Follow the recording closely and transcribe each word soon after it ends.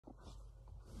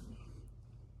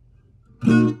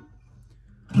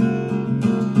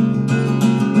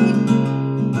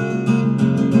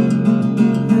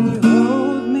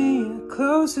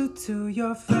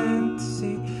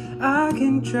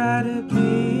Don't try to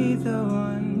be the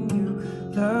one you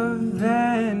love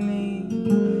and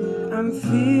need. I'm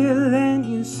feeling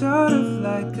you sort of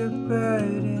like a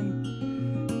burden.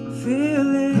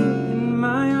 Feel it in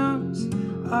my arms.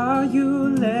 Are you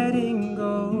letting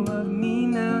go of me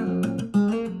now?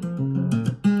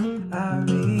 I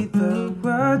read the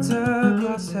words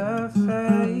across her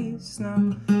face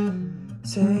now,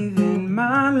 saving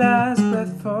my last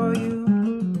breath for you.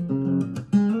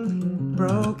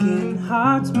 Broken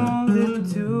hearts molded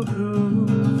to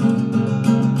prove.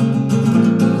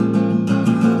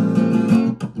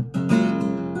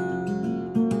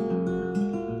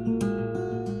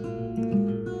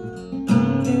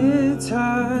 It's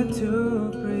hard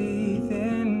to breathe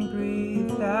in,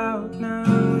 breathe out now.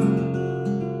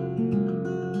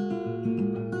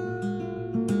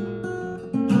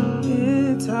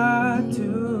 It's hard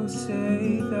to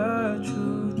say the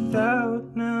truth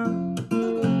out now.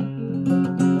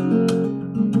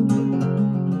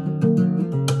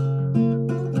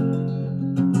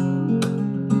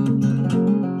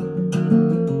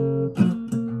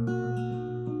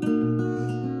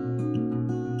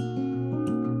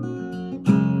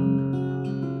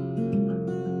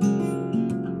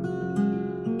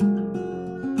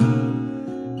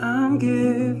 I'm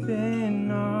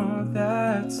giving all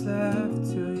that's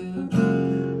left to you.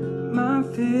 My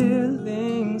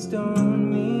feelings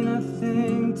don't mean a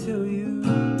thing to you.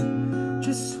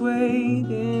 Just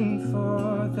waiting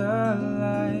for the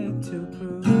light to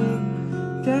prove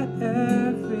that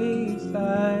every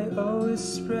lie always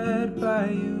spread by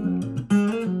you.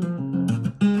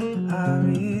 I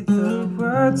read the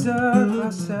words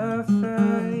across her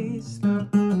face now,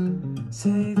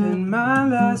 saving my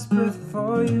last breath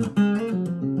for you.